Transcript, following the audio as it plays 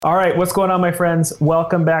All right, what's going on, my friends?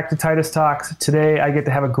 Welcome back to Titus Talks. Today, I get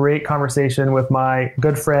to have a great conversation with my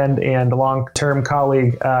good friend and long-term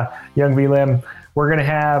colleague, Young-Vi Lim. We're going to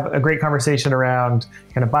have a great conversation around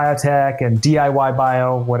kind of biotech and DIY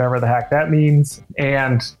bio, whatever the heck that means,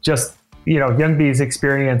 and just, Young-Vi's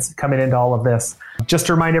experience coming into all of this. Just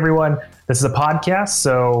to remind everyone, this is a podcast,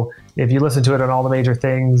 so if you listen to it on all the major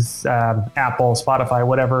things, Apple, Spotify,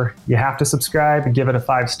 whatever, you have to subscribe and give it a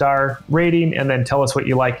 5-star rating, and then tell us what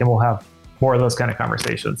you like, and we'll have more of those kind of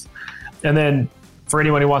conversations. And then for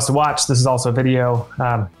anyone who wants to watch, this is also a video.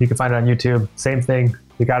 You can find it on YouTube. Same thing.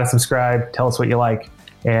 You got to subscribe, tell us what you like,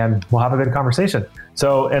 and we'll have a good conversation.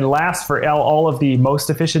 So, and last, for all of the most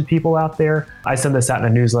efficient people out there, I send this out in a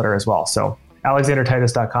newsletter as well. So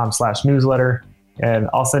alexandertitus.com/newsletter, and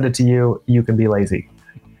I'll send it to you. You can be lazy.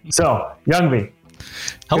 So, Young-Vi.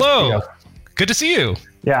 Hello. Good to see you.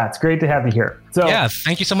 Yeah, it's great to have you here. So, yeah,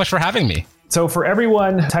 thank you so much for having me. So for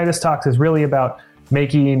everyone, Titus Talks is really about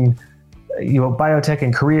making biotech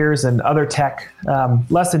and careers and other tech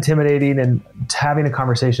less intimidating, and having a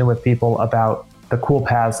conversation with people about the cool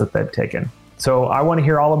paths that they've taken. So I want to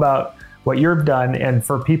hear all about what you've done. And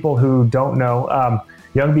for people who don't know,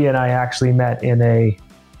 Young-Vi and I actually met in a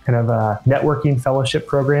kind of a networking fellowship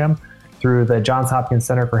program through the Johns Hopkins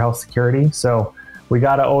Center for Health Security. So we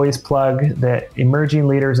got to always plug the Emerging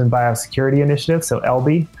Leaders in Biosecurity Initiative, so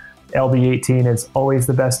ELBI. ELBI 18 is always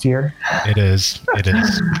the best year. It is.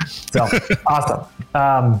 So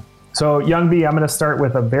awesome. So Young-Vi, I'm going to start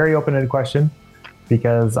with a very open-ended question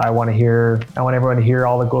because I want everyone to hear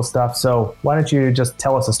all the cool stuff. So why don't you just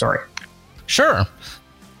tell us a story? Sure.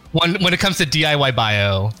 When it comes to DIY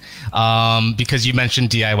bio, because you mentioned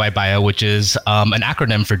DIY bio, which is an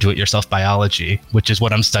acronym for do-it-yourself biology, which is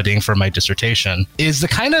what I'm studying for my dissertation, is the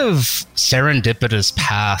kind of serendipitous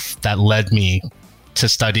path that led me to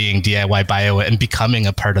studying DIY bio and becoming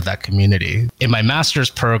a part of that community. In my master's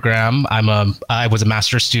program, I was a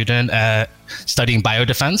master's student studying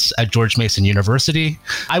biodefense at George Mason University.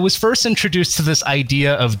 I was first introduced to this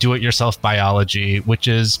idea of do-it-yourself biology, which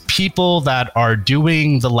is people that are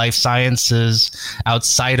doing the life sciences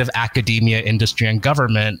outside of academia, industry, and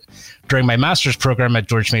government during my master's program at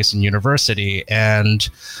George Mason University. And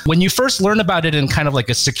when you first learn about it in kind of like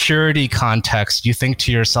a security context, you think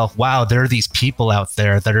to yourself, wow, there are these people out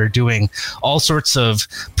there that are doing all sorts of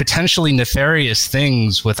potentially nefarious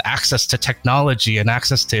things with access to technology and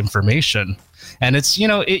access to information. And it's,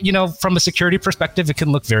 from a security perspective, it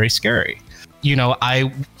can look very scary.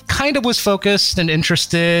 I kind of was focused and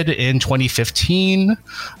interested in 2015,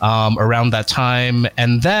 around that time.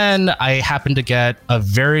 And then I happened to get a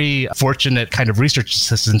very fortunate kind of research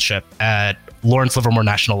assistantship at Lawrence Livermore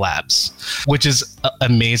National Labs, which is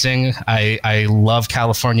amazing. I love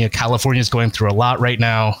California. California is going through a lot right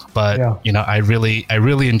now, but I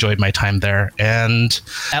really enjoyed my time there. And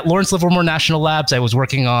at Lawrence Livermore National Labs, I was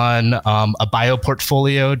working on a bio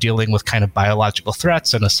portfolio dealing with kind of biological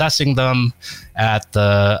threats and assessing them at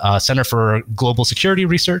the Center for Global Security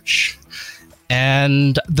Research.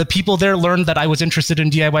 And the people there learned that I was interested in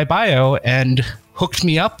DIY bio and hooked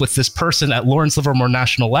me up with this person at Lawrence Livermore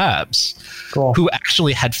National Labs, cool, who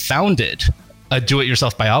actually had founded a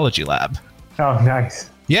do-it-yourself biology lab. Oh, nice.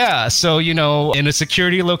 Yeah. So, in a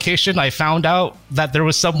security location, I found out that there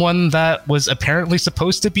was someone that was apparently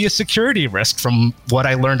supposed to be a security risk from what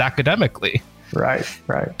I learned academically. Right.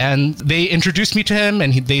 And they introduced me to him,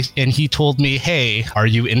 and he told me, hey, are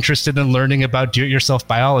you interested in learning about do-it-yourself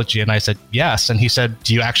biology? And I said, yes. And he said,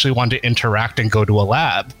 do you actually want to interact and go to a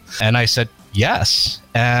lab? And I said, yes.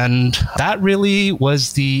 And that really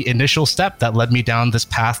was the initial step that led me down this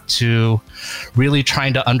path to really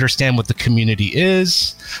trying to understand what the community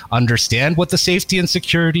is, understand what the safety and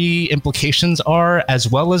security implications are, as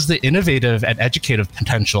well as the innovative and educative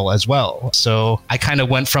potential as well. So I kind of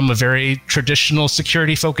went from a very traditional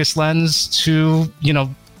security focused lens to,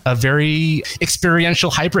 a very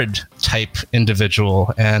experiential hybrid type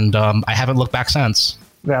individual. And I haven't looked back since.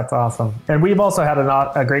 That's awesome. And we've also had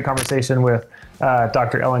a great conversation with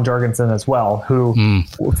Dr. Ellen Jorgensen as well, who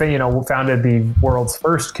founded the world's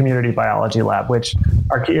first community biology lab, which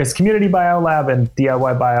is Community Bio Lab and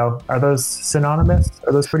DIY Bio. Are those synonymous?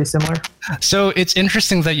 Are those pretty similar? So it's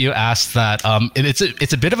interesting that you asked that.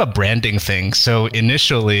 It's a bit of a branding thing. So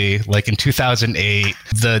initially, like in 2008,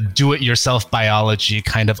 the do-it-yourself biology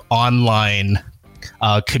kind of online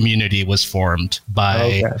community was formed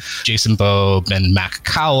by Jason Boeb and Mac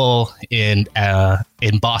Cowell in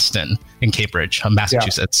Boston, in Cambridge,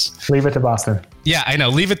 Massachusetts. Yeah. Leave it to Boston. Yeah, I know.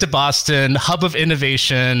 Leave it to Boston, hub of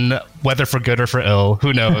innovation, whether for good or for ill,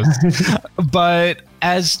 who knows? But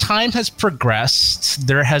as time has progressed,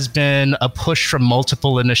 there has been a push from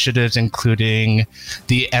multiple initiatives, including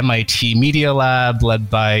the MIT Media Lab, led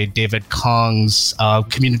by David Kong's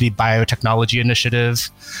Community Biotechnology Initiative,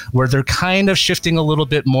 where they're kind of shifting a little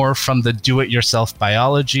bit more from the do-it-yourself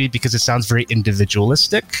biology, because it sounds very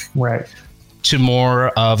individualistic. Right. To more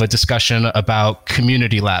of a discussion about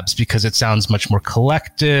community labs, because it sounds much more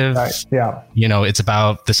collective. Right. Yeah. You know, it's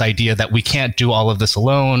about this idea that we can't do all of this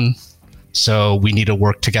alone, so we need to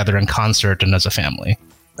work together in concert and as a family.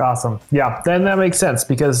 Awesome. Yeah, then that makes sense,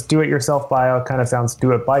 because do-it-yourself bio kind of sounds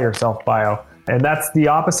do-it-by-yourself bio. And that's the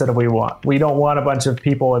opposite of what we want. We don't want a bunch of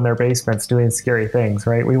people in their basements doing scary things,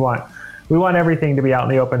 right? We want everything to be out in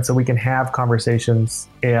the open so we can have conversations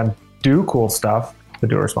and do cool stuff,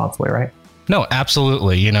 but do it responsibly, right? No,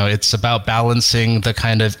 absolutely. You know, it's about balancing the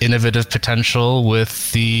kind of innovative potential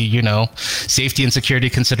with the, you know, safety and security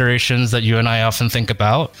considerations that you and I often think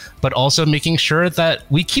about, but also making sure that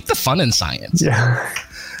we keep the fun in science. Yeah.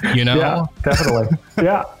 You know? Yeah, definitely.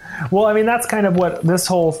 Yeah. Well, I mean, that's kind of what this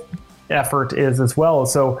whole effort is as well.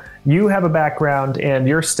 So you have a background and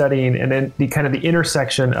you're studying and then the kind of the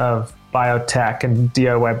intersection of biotech and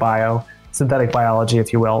DIY bio, synthetic biology,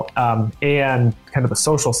 if you will, and kind of the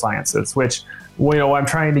social sciences, which, you know, I'm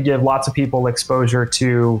trying to give lots of people exposure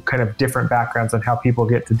to kind of different backgrounds on how people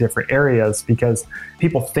get to different areas, because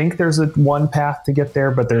people think there's one path to get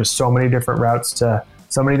there, but there's so many different routes to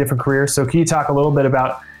so many different careers. So can you talk a little bit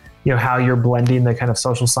about, you know, how you're blending the kind of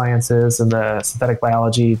social sciences and the synthetic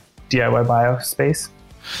biology DIY bio space?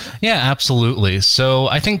 Yeah, absolutely. So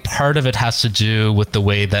I think part of it has to do with the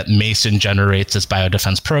way that Mason generates its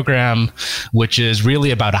biodefense program, which is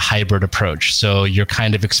really about a hybrid approach. So you're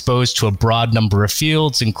kind of exposed to a broad number of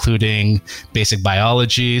fields, including basic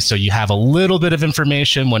biology. So you have a little bit of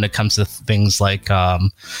information when it comes to things like,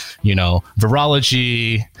 you know,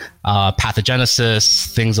 virology,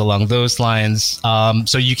 pathogenesis, things along those lines.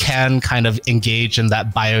 So you can kind of engage in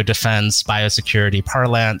that biodefense, biosecurity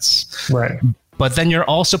parlance. Right. But then you're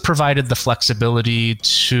also provided the flexibility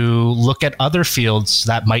to look at other fields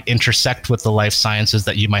that might intersect with the life sciences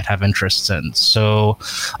that you might have interests in. So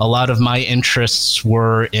a lot of my interests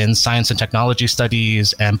were in science and technology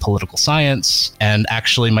studies and political science. And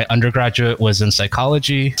actually, my undergraduate was in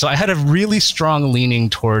psychology. So I had a really strong leaning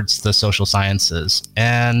towards the social sciences.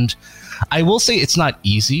 And I will say it's not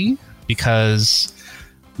easy, because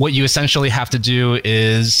what you essentially have to do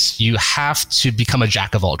is you have to become a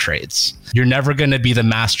jack of all trades. You're never going to be the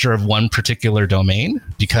master of one particular domain,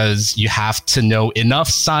 because you have to know enough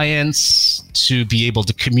science to be able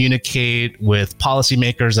to communicate with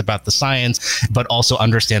policymakers about the science, but also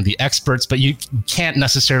understand the experts. But you can't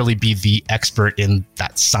necessarily be the expert in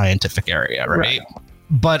that scientific area, right?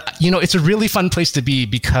 But, you know, it's a really fun place to be,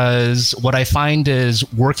 because what I find is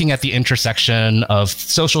working at the intersection of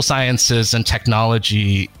social sciences and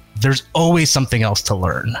technology, there's always something else to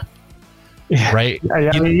learn. Yeah. Right?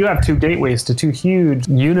 I mean, you have two gateways to two huge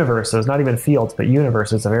universes, not even fields, but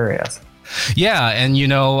universes of areas. Yeah. And, you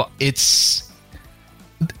know, it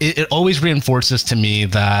always reinforces to me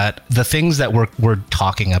that the things that we're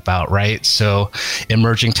talking about, right? So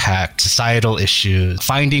emerging tech, societal issues,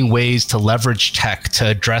 finding ways to leverage tech to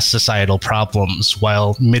address societal problems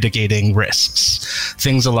while mitigating risks,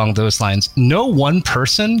 things along those lines. No one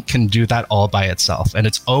person can do that all by itself. And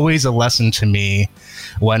it's always a lesson to me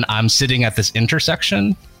when I'm sitting at this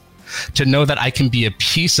intersection to know that I can be a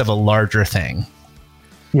piece of a larger thing.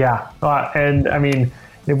 Yeah. And I mean,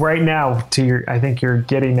 right now, I think you're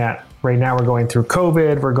getting at, right now we're going through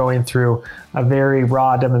COVID, we're going through a very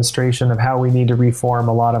raw demonstration of how we need to reform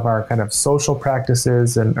a lot of our kind of social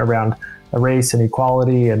practices and around race and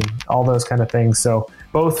equality and all those kind of things. So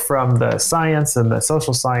both from the science and the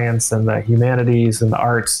social science and the humanities and the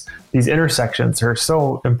arts, these intersections are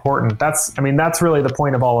so important. That's really the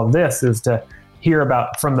point of all of this, is to hear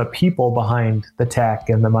about from the people behind the tech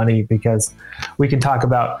and the money, because we can talk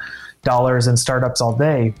about dollars and startups all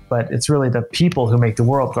day, but it's really the people who make the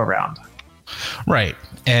world go round. Right.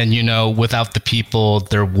 And, you know, without the people,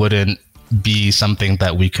 there wouldn't be something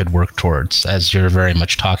that we could work towards, as you're very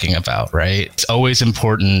much talking about, right? It's always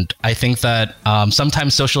important. I think that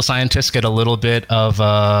sometimes social scientists get a little bit of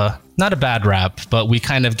not a bad rap, but we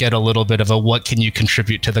kind of get a little bit of a, what can you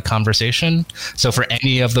contribute to the conversation? So for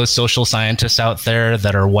any of those social scientists out there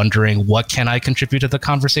that are wondering, what can I contribute to the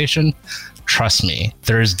conversation? Trust me,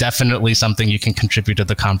 there is definitely something you can contribute to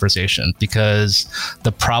the conversation, because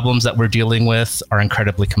the problems that we're dealing with are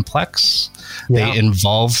incredibly complex. Yeah. They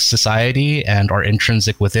involve society and are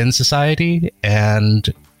intrinsic within society.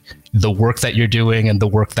 And the work that you're doing and the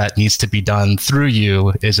work that needs to be done through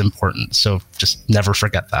you is important. So just never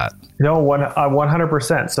forget that. No,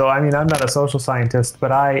 100%. So, I mean, I'm not a social scientist,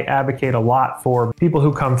 but I advocate a lot for people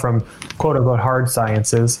who come from quote unquote hard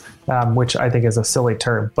sciences, which I think is a silly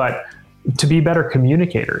term, but to be better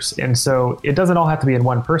communicators. And so it doesn't all have to be in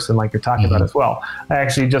one person like you're talking about as well. I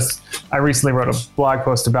recently wrote a blog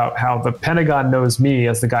post about how the Pentagon knows me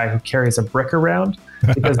as the guy who carries a brick around,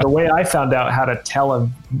 because the way I found out how to tell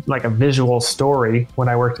a visual story when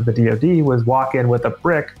I worked at the DoD was walk in with a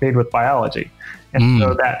brick made with biology. And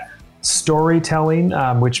so that storytelling,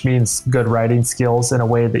 which means good writing skills in a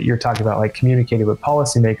way that you're talking about, like communicating with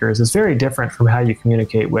policymakers, is very different from how you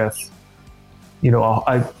communicate with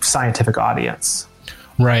a scientific audience.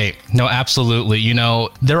 Right. No, absolutely.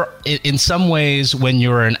 In some ways, when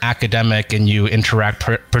you're an academic and you interact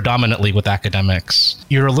predominantly with academics,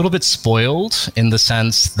 you're a little bit spoiled in the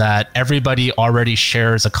sense that everybody already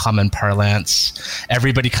shares a common parlance.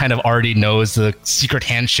 Everybody kind of already knows the secret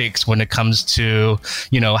handshakes when it comes to,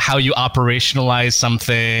 how you operationalize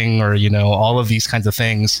something or, all of these kinds of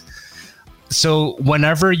things. So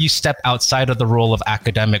whenever you step outside of the role of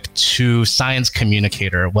academic to science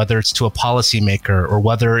communicator, whether it's to a policymaker or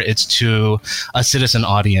whether it's to a citizen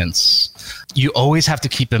audience, you always have to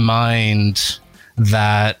keep in mind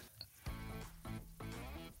that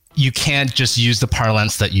you can't just use the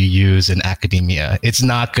parlance that you use in academia. It's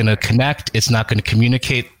not going to connect. It's not going to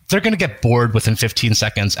communicate. They're going to get bored within 15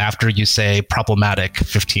 seconds after you say problematic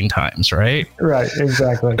 15 times, right? Right,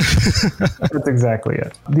 exactly. That's exactly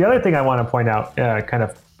it. The other thing I want to point out, kind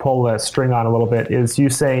of pull the string on a little bit, is you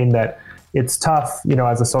saying that it's tough,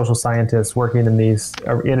 as a social scientist working in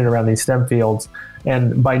and around these STEM fields,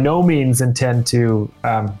 and by no means intend to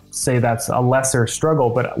say that's a lesser struggle.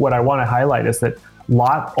 But what I want to highlight is that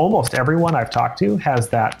almost everyone I've talked to has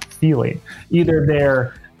that feeling. Either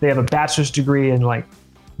they have a bachelor's degree in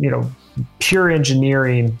pure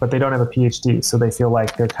engineering, but they don't have a PhD, so they feel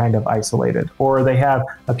like they're kind of isolated. Or they have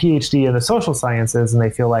a PhD in the social sciences and they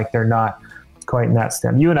feel like they're not quite in that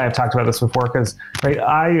STEM. You and I have talked about this before because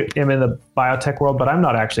I am in the biotech world, but I'm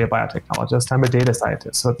not actually a biotechnologist. I'm a data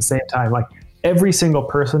scientist. So at the same time, every single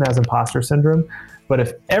person has imposter syndrome, but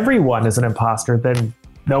if everyone is an imposter, then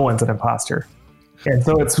no one's an imposter. And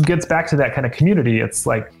so it gets back to that kind of community. It's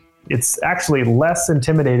actually less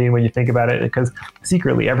intimidating when you think about it, because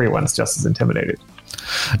secretly everyone's just as intimidated.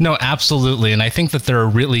 No, absolutely. And I think that there are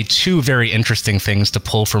really two very interesting things to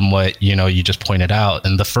pull from what, you just pointed out.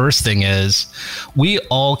 And the first thing is we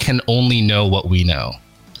all can only know what we know.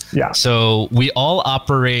 Yeah. So we all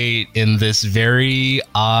operate in this very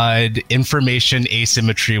odd information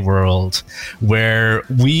asymmetry world where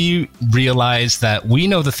we realize that we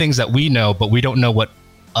know the things that we know, but we don't know what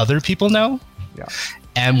other people know. Yeah.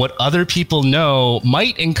 And what other people know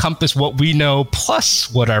might encompass what we know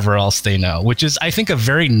plus whatever else they know, which is, I think, a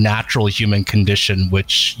very natural human condition,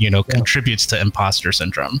 which, contributes to imposter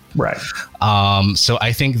syndrome. Right. So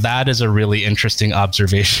I think that is a really interesting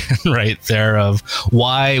observation right there of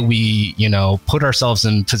why we, put ourselves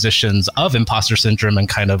in positions of imposter syndrome and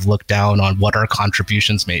kind of look down on what our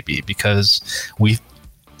contributions may be, because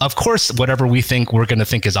of course, whatever we think, we're going to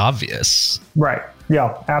think is obvious. Right.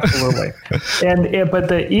 Yeah, absolutely.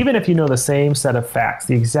 Even if you know the same set of facts,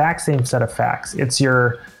 the exact same set of facts, it's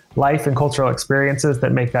your life and cultural experiences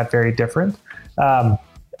that make that very different. I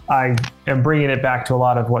am bringing it back to a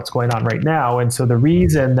lot of what's going on right now. And so the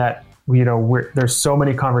reason that, there's so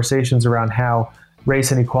many conversations around how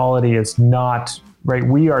race and equality is not, right?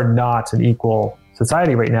 We are not an equal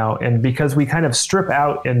society right now. And because we kind of strip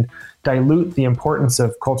out and dilute the importance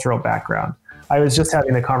of cultural background. I was just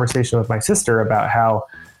having a conversation with my sister about how,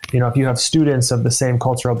 if you have students of the same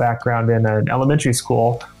cultural background in an elementary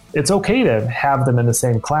school, it's okay to have them in the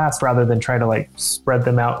same class rather than try to spread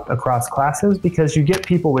them out across classes, because you get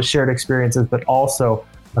people with shared experiences, but also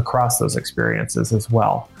across those experiences as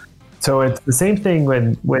well. So it's the same thing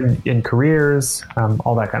when in careers,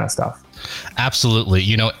 all that kind of stuff. Absolutely.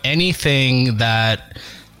 Anything that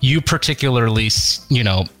you particularly,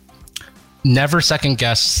 never second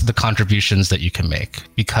guess the contributions that you can make,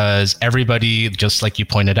 because everybody, just like you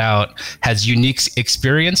pointed out, has unique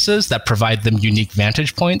experiences that provide them unique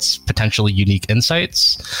vantage points, potentially unique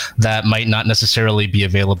insights that might not necessarily be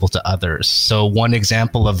available to others. So one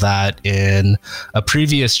example of that in a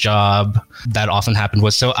previous job that often happened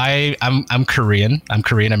was, I'm Korean, I'm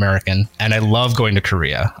Korean American, and I love going to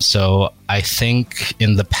Korea. So I think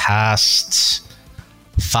in the past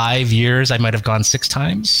 5 years, I might have gone 6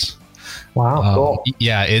 times. Wow, cool.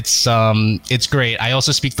 Yeah, it's great. I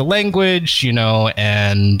also speak the language,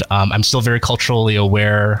 and I'm still very culturally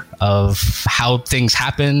aware of how things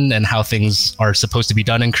happen and how things are supposed to be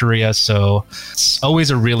done in Korea. So it's always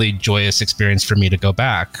a really joyous experience for me to go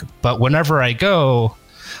back. But whenever I go,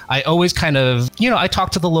 I always kind of, I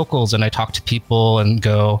talk to the locals and I talk to people and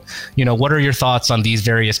go, what are your thoughts on these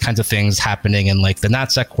various kinds of things happening in like the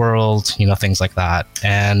NatSec world, things like that.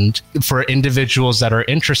 And for individuals that are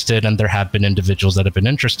interested, and there have been individuals that have been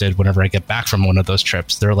interested, whenever I get back from one of those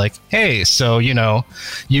trips, they're like, hey, so,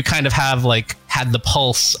 you kind of have like had the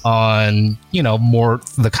pulse on, more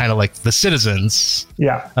the kind of like the citizens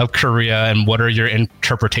of Korea, and what are your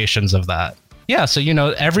interpretations of that? Yeah. So,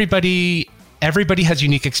 everybody has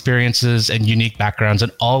unique experiences and unique backgrounds,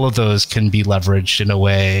 and all of those can be leveraged in a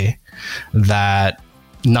way that,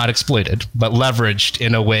 not exploited, but leveraged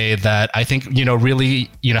in a way that I think,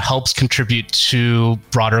 really, helps contribute to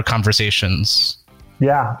broader conversations.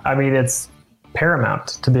 Yeah. I mean, it's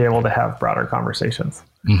paramount to be able to have broader conversations.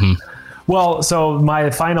 Mm-hmm. Well, so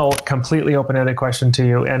my final completely open-ended question to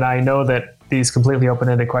you, and I know that these completely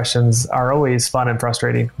open-ended questions are always fun and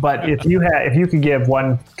frustrating, but if you could give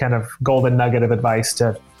one kind of golden nugget of advice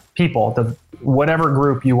to people, to whatever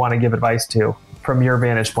group you want to give advice to from your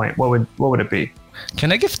vantage point, what would it be?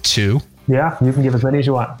 Can I give two? Yeah, you can give as many as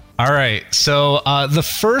you want. All right. So the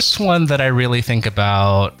first one that I really think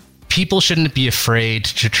about, people shouldn't be afraid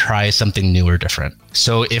to try something new or different.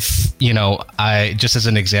 So if, I, just as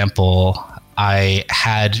an example, I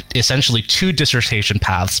had essentially two dissertation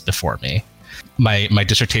paths before me. My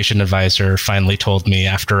dissertation advisor finally told me,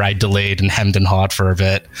 after I delayed and hemmed and hawed for a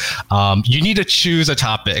bit, you need to choose a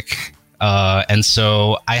topic. And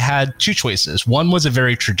so I had two choices. One was a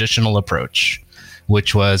very traditional approach,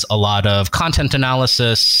 which was a lot of content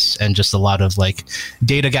analysis and just a lot of like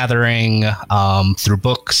data gathering through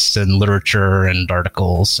books and literature and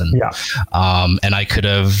articles. And and I could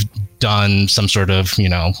have done some sort of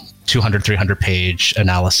 200, 300 page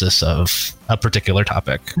analysis of a particular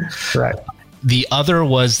topic. Right. The other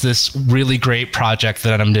was this really great project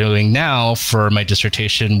that I'm doing now for my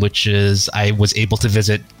dissertation, which is I was able to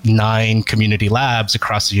visit 9 community labs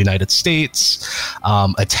across the United States,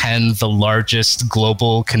 attend the largest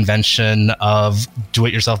global convention of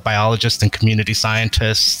do-it-yourself biologists and community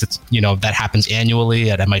scientists. It's, that happens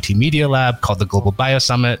annually at MIT Media Lab, called the Global Bio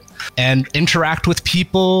Summit, and interact with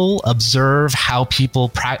people, observe how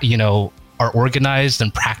people are organized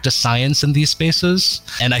and practice science in these spaces.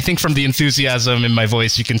 And I think from the enthusiasm in my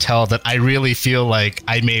voice, you can tell that I really feel like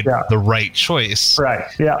I made the right choice. Right.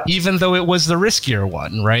 Yeah. Even though it was the riskier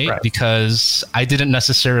one, right? Because I didn't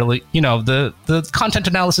necessarily, the content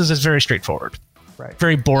analysis is very straightforward. Right.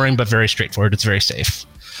 Very boring, but very straightforward. It's very safe.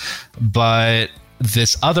 But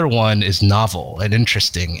this other one is novel and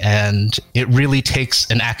interesting, and it really takes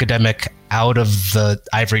an academic out of the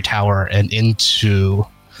ivory tower and into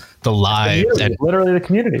the lives and literally the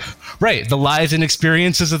community. Right. The lives and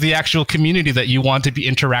experiences of the actual community that you want to be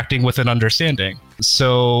interacting with and understanding.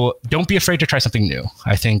 So don't be afraid to try something new,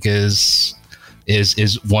 I think is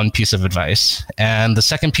one piece of advice. And the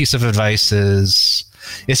second piece of advice is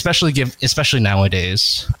especially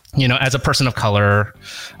nowadays, as a person of color,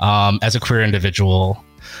 as a queer individual,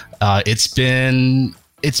 it's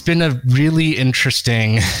been a really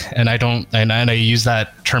interesting, and I use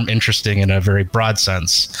that term interesting in a very broad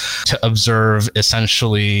sense, to observe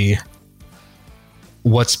essentially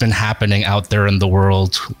what's been happening out there in the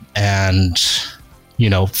world. And,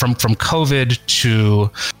 from COVID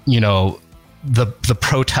to, the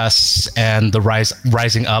protests and the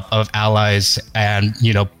rising up of allies and,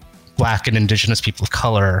 Black and Indigenous people of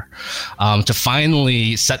color, to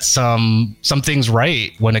finally set some things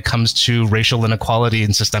right when it comes to racial inequality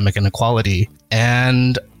and systemic inequality.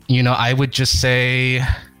 And, I would just say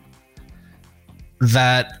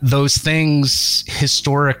that those things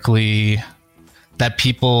historically, that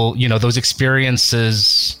people, those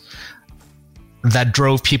experiences that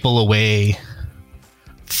drove people away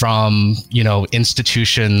from,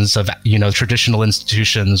 institutions of, traditional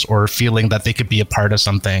institutions, or feeling that they could be a part of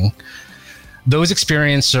something. Those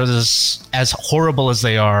experiences, as horrible as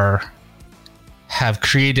they are, have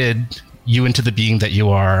created you into the being that you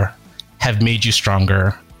are, have made you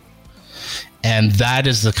stronger. And that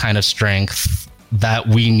is the kind of strength that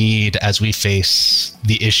we need as we face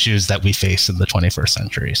the issues that we face in the 21st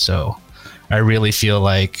century. So I really feel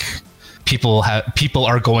like people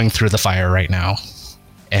are going through the fire right now.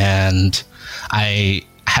 And I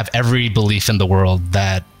have every belief in the world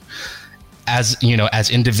that as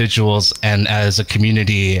individuals and as a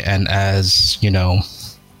community and as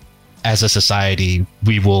a society,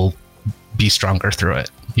 we will be stronger through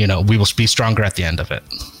it. we will be stronger at the end of it.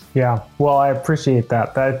 Yeah. Well, I appreciate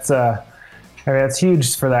that. That's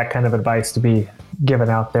huge for that kind of advice to be given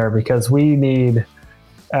out there, because we need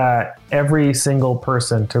every single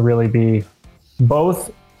person to really be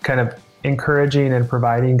both kind of encouraging and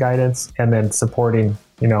providing guidance, and then supporting,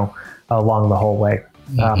 along the whole way.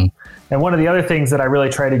 Mm-hmm. And one of the other things that I really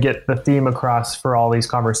try to get the theme across for all these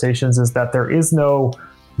conversations is that there is no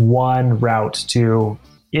one route to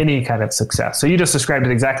any kind of success. So you just described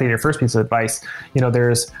it exactly in your first piece of advice.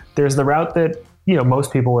 There's the route that,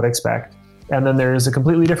 most people would expect. And then there's a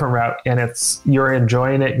completely different route, and it's you're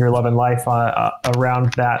enjoying it, you're loving life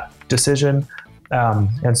around that decision.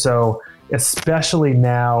 And so especially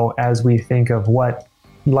now, as we think of what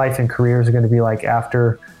life and careers are going to be like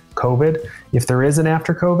after COVID, if there is an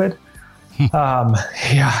after COVID,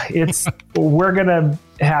 we're going to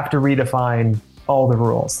have to redefine all the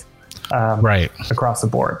rules right across the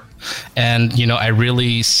board. And, I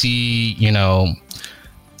really see,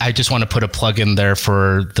 I just want to put a plug in there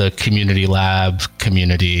for the community lab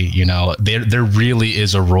community. There really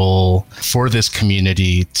is a role for this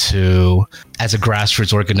community to, as a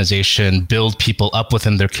grassroots organization, build people up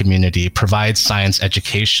within their community, provide science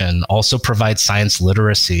education, also provide science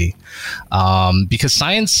literacy. Because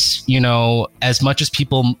science, as much as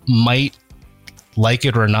people might like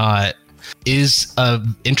it or not, is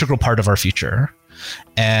an integral part of our future.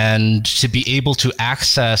 And to be able to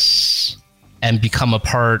access and become a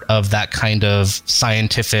part of that kind of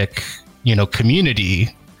scientific,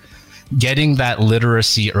 community, getting that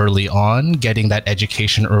literacy early on, getting that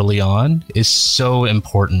education early on is so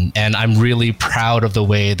important. And I'm really proud of the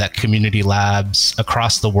way that community labs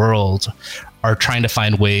across the world are trying to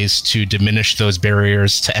find ways to diminish those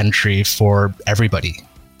barriers to entry for everybody.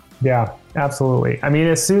 Yeah, absolutely. I mean,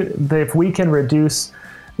 if we can reduce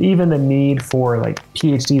even the need for like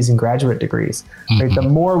PhDs and graduate degrees, right? The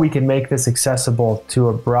more we can make this accessible to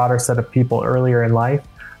a broader set of people earlier in life,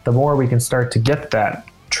 the more we can start to get that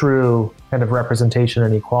true kind of representation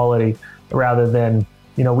and equality, rather than,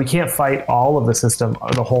 we can't fight all of the system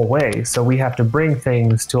the whole way. So we have to bring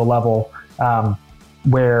things to a level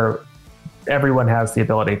where everyone has the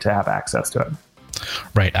ability to have access to it.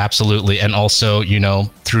 Right, absolutely. And also,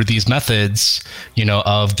 through these methods,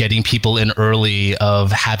 of getting people in early,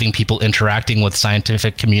 of having people interacting with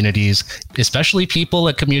scientific communities, especially people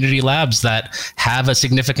at community labs that have a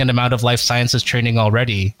significant amount of life sciences training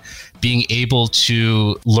already, being able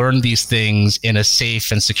to learn these things in a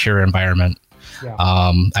safe and secure environment,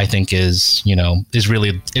 I think is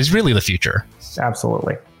really the future.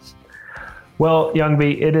 Absolutely. Well,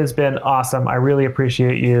 Youngbi, it has been awesome. I really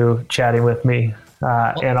appreciate you chatting with me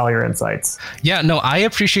and all your insights. Yeah, no, I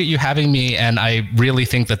appreciate you having me. And I really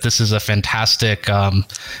think that this is a fantastic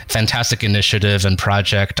initiative and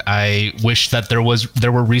project. I wish that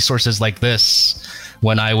there were resources like this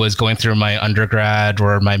when I was going through my undergrad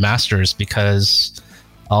or my master's, because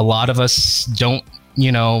a lot of us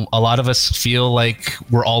feel like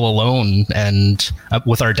we're all alone and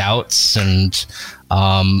with our doubts, and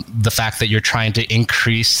the fact that you're trying to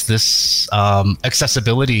increase this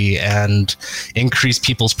accessibility and increase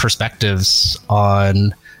people's perspectives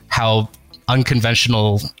on how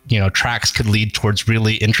unconventional, tracks could lead towards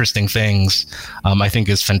really interesting things, I think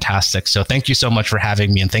is fantastic. So thank you so much for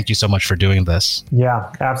having me, and thank you so much for doing this. Yeah,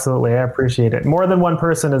 absolutely. I appreciate it. More than one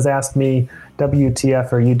person has asked me,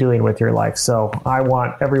 WTF are you doing with your life? So I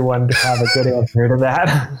want everyone to have a good answer to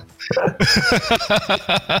that.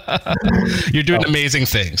 You're doing amazing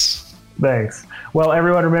things. Thanks. Well,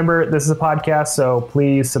 everyone, remember, this is a podcast, so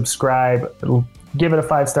please subscribe, give it a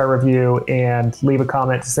 5-star review, and leave a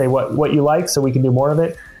comment to say what you like so we can do more of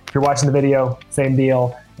it. If you're watching the video, same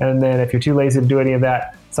deal. And then if you're too lazy to do any of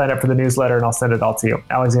that, sign up for the newsletter and I'll send it all to you.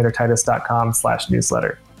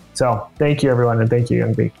 alexandertitus.com/newsletter. So thank you, everyone. And thank you,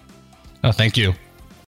 Youngbi. Oh, thank you.